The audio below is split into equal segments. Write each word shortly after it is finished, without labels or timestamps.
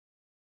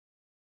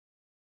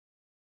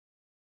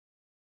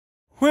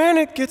When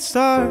it gets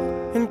dark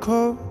and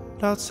cold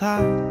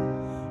outside,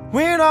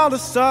 when all the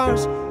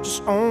stars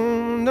just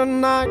own the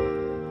night,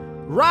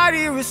 right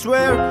here is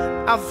where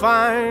I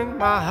find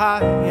my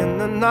high in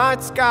the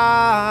night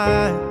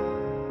sky.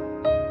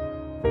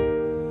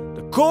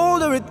 The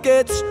colder it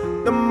gets,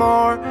 the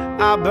more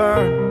I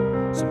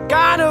burn. Some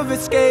kind of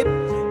escape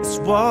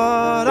is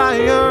what I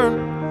yearn,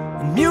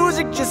 and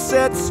music just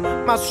sets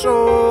my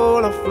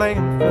soul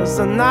aflame, fills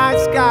the night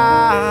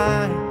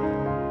sky.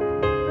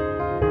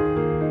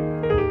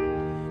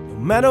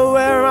 No matter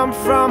where I'm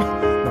from,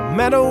 no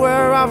matter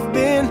where I've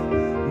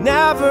been,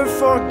 never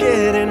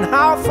forgetting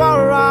how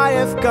far I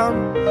have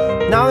come.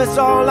 Now it's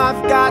all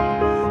I've got,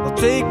 I'll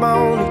take my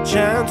only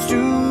chance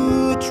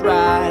to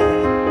try.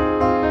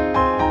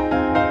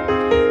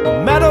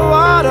 No matter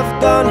what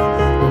I've done,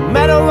 no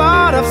matter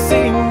what I've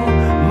seen,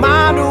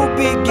 my new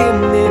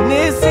beginning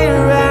is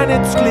here and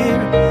it's clear.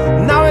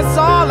 Now it's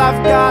all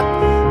I've got,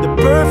 the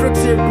perfect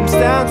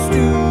circumstance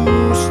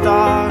to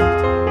start.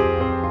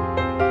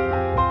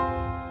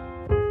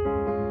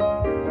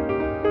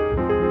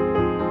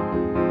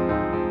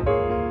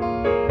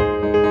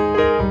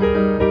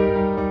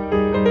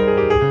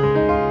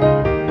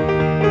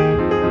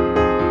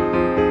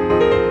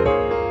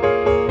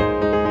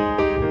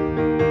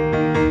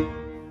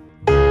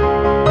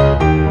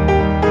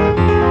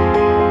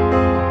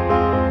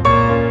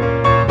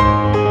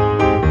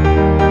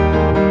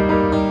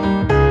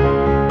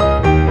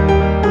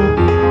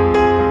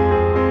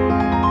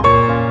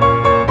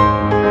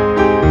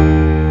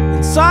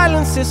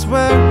 Is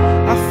where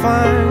I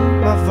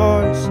find my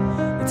voice.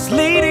 It's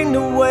leading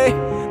the way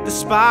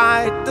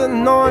despite the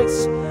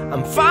noise.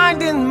 I'm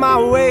finding my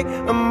way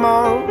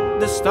among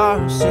the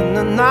stars in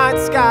the night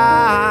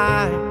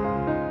sky.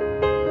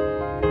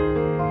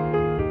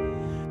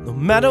 No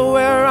matter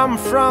where I'm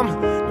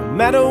from, no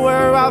matter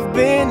where I've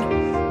been,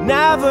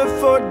 never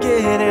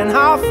forgetting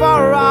how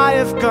far I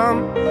have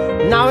come.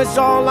 Now it's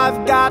all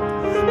I've got,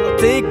 I'll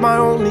take my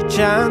only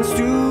chance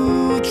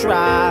to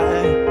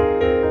try.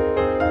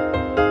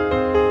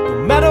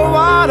 No matter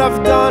what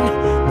I've done,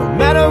 no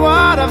matter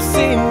what I've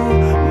seen,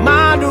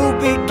 my new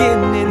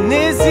beginning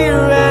is here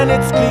and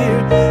it's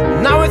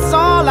clear. Now it's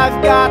all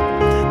I've got,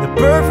 the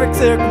perfect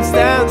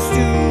circumstance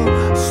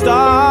to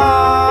start.